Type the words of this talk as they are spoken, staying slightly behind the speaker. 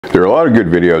There are a lot of good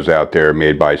videos out there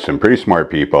made by some pretty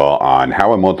smart people on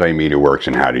how a multimeter works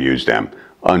and how to use them.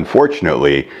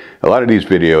 Unfortunately, a lot of these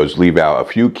videos leave out a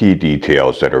few key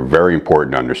details that are very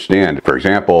important to understand. For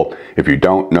example, if you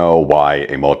don't know why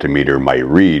a multimeter might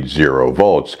read 0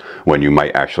 volts when you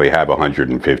might actually have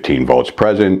 115 volts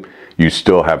present, you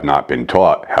still have not been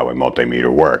taught how a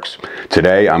multimeter works.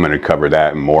 Today, I'm going to cover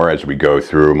that and more as we go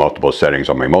through multiple settings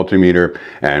on my multimeter,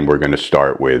 and we're going to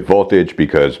start with voltage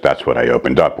because that's what I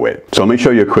opened up with. So let me show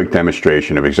you a quick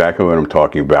demonstration of exactly what I'm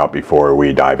talking about before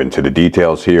we dive into the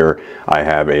details here. I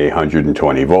have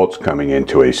 120 volts coming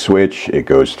into a switch. It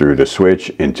goes through the switch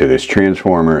into this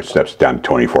transformer, steps down to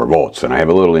 24 volts. And I have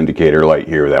a little indicator light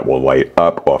here that will light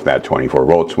up off that 24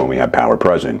 volts when we have power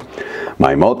present.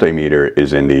 My multimeter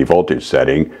is in the voltage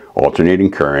setting, alternating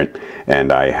current,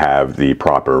 and I have the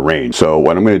proper range. So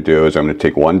what I'm going to do is I'm going to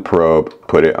take one probe,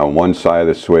 put it on one side of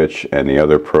the switch and the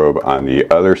other probe on the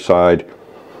other side,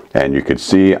 and you can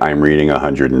see I'm reading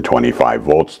 125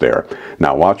 volts there.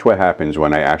 Now watch what happens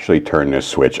when I actually turn this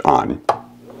switch on.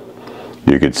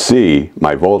 You can see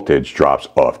my voltage drops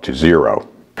off to 0.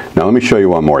 Now let me show you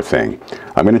one more thing.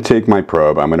 I'm going to take my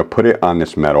probe, I'm going to put it on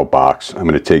this metal box. I'm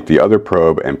going to take the other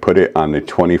probe and put it on the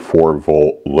 24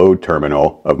 volt load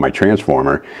terminal of my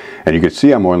transformer, and you can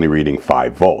see I'm only reading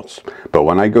 5 volts. But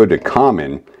when I go to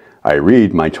common, I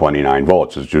read my 29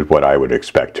 volts, which is what I would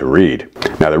expect to read.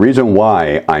 Now the reason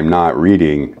why I'm not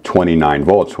reading 29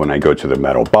 volts when I go to the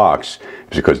metal box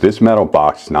is because this metal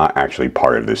box is not actually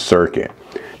part of this circuit.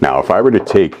 Now if I were to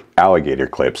take alligator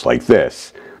clips like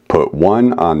this, put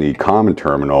one on the common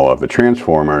terminal of the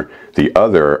transformer, the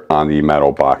other on the metal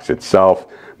box itself,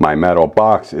 my metal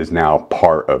box is now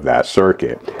part of that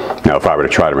circuit. Now if I were to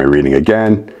try my reading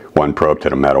again, one probe to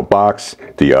the metal box,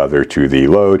 the other to the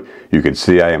load, you can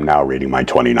see I am now reading my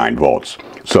 29 volts.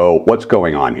 So what's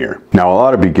going on here? Now a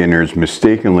lot of beginners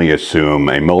mistakenly assume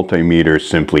a multimeter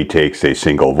simply takes a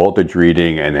single voltage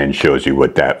reading and then shows you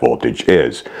what that voltage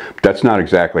is. But that's not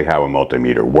exactly how a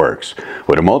multimeter works.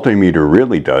 What a multimeter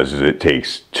really does is it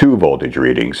takes 2 voltage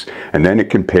readings and then it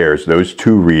compares those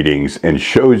 2 readings and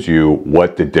shows you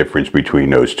what the difference between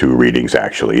those 2 readings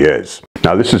actually is.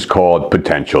 Now this is called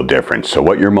potential difference. So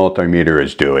what your multimeter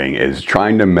is doing is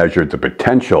trying to measure the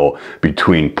potential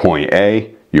between point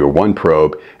A, your one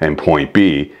probe, and point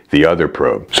B, the other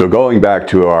probe. So going back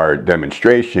to our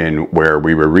demonstration where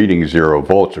we were reading 0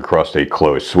 volts across a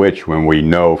closed switch when we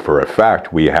know for a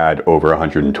fact we had over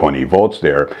 120 volts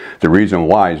there, the reason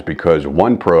why is because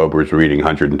one probe was reading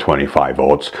 125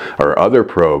 volts, our other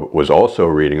probe was also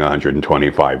reading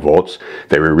 125 volts.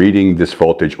 They were reading this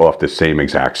voltage off the same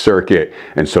exact circuit,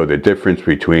 and so the difference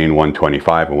between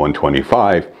 125 and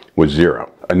 125 was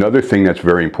 0. Another thing that's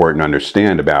very important to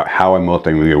understand about how a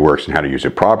multimeter works and how to use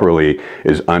it properly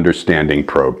is understanding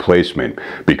probe placement,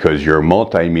 because your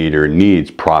multimeter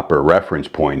needs proper reference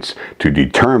points to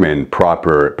determine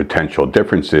proper potential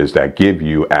differences that give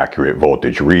you accurate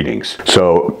voltage readings.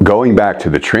 So going back to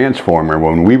the transformer,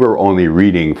 when we were only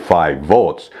reading 5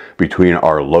 volts between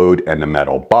our load and the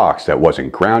metal box that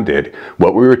wasn't grounded,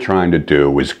 what we were trying to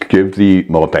do was give the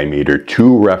multimeter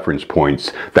 2 reference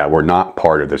points that were not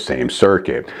part of the same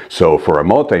circuit. So for a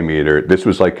multimeter, this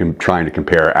was like trying to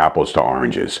compare apples to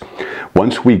oranges.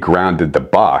 Once we grounded the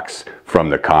box from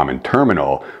the common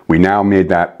terminal, we now made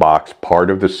that box part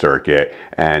of the circuit,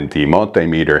 and the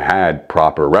multimeter had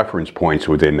proper reference points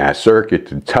within that circuit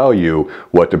to tell you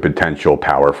what the potential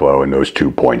power flow in those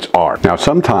 2 points are. Now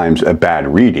sometimes a bad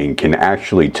reading can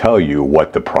actually tell you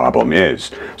what the problem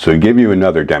is. So to give you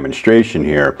another demonstration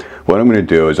here, what I'm going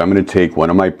to do is I'm going to take one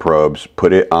of my probes,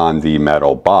 put it on the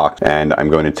metal box, and I'm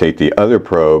going to take the other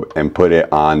probe and put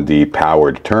it on the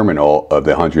powered terminal of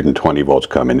the 120 volts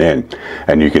coming in.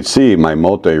 And you can see my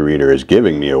multimeter is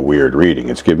giving me a weird reading.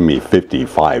 It's giving me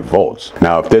 55 volts.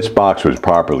 Now if this box was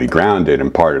properly grounded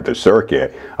and part of the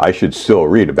circuit, I should still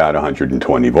read about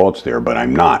 120 volts there, but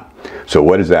I'm not. So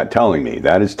what is that telling me?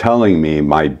 That is telling me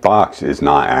my box is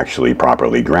not actually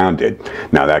properly grounded.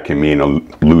 Now that can mean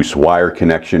a loose wire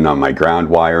connection on my ground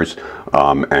wires,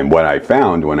 and what I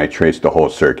found when I traced the whole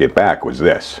circuit back was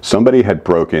this. Somebody had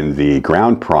broken the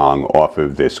ground prong off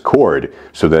of this cord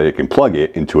so that it can plug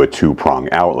it into a 2-prong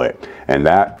outlet, and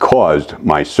that caused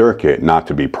my circuit not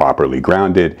to be properly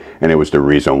grounded, and it was the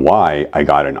reason why I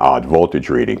got an odd voltage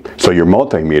reading. So your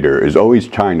multimeter is always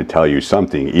trying to tell you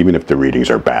something even if the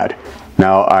readings are bad.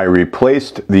 Now I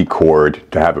replaced the cord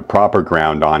to have a proper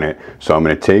ground on it, so I'm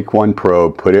going to take one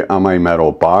probe, put it on my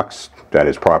metal box that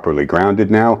is properly grounded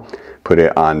now, put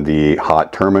it on the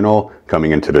hot terminal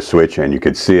coming into the switch, and you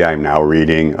can see I'm now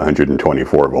reading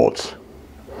 124 volts.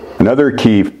 Another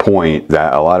key point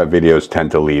that a lot of videos tend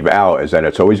to leave out is that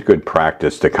it's always good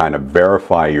practice to kind of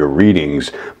verify your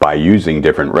readings by using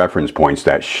different reference points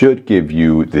that should give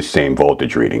you the same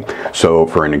voltage reading. So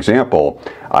for an example,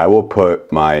 I will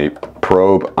put my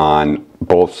probe on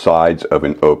both sides of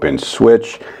an open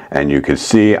switch, and you can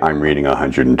see I'm reading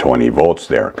 120 volts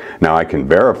there. Now I can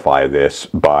verify this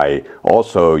by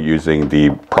also using the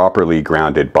properly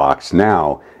grounded box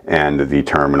now and the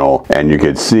terminal, and you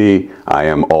can see I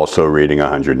am also reading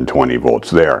 120 volts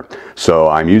there. So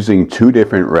I'm using two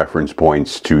different reference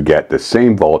points to get the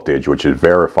same voltage, which is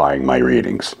verifying my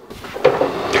readings.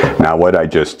 Now what I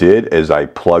just did is I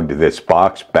plugged this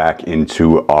box back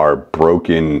into our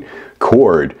broken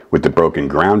cord with the broken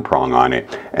ground prong on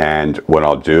it, and what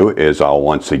I'll do is I'll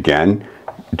once again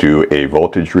do a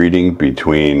voltage reading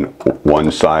between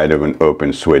one side of an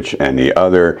open switch and the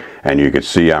other, and you can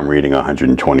see I'm reading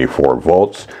 124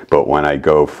 volts, but when I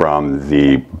go from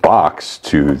the box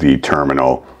to the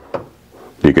terminal,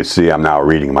 you can see I'm now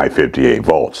reading my 58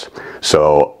 volts.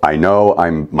 So I know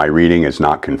my reading is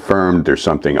not confirmed. There's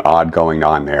something odd going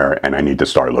on there, and I need to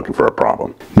start looking for a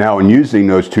problem. Now, in using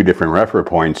those two different reference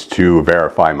points to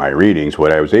verify my readings,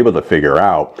 what I was able to figure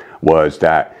out was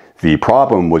that the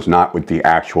problem was not with the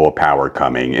actual power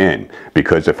coming in,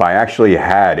 because if I actually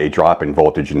had a drop in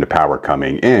voltage in the power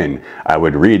coming in, I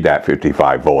would read that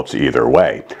 55 volts either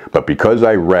way. But because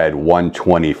I read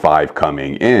 125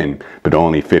 coming in, but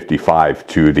only 55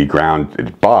 to the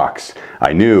grounded box,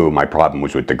 I knew my problem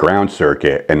was with the ground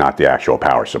circuit and not the actual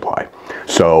power supply.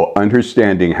 So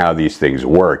understanding how these things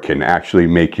work can actually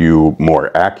make you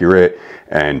more accurate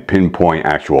and pinpoint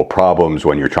actual problems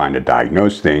when you're trying to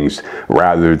diagnose things,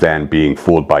 rather than being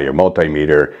fooled by your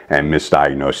multimeter and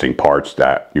misdiagnosing parts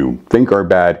that you think are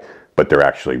bad, but they're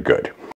actually good.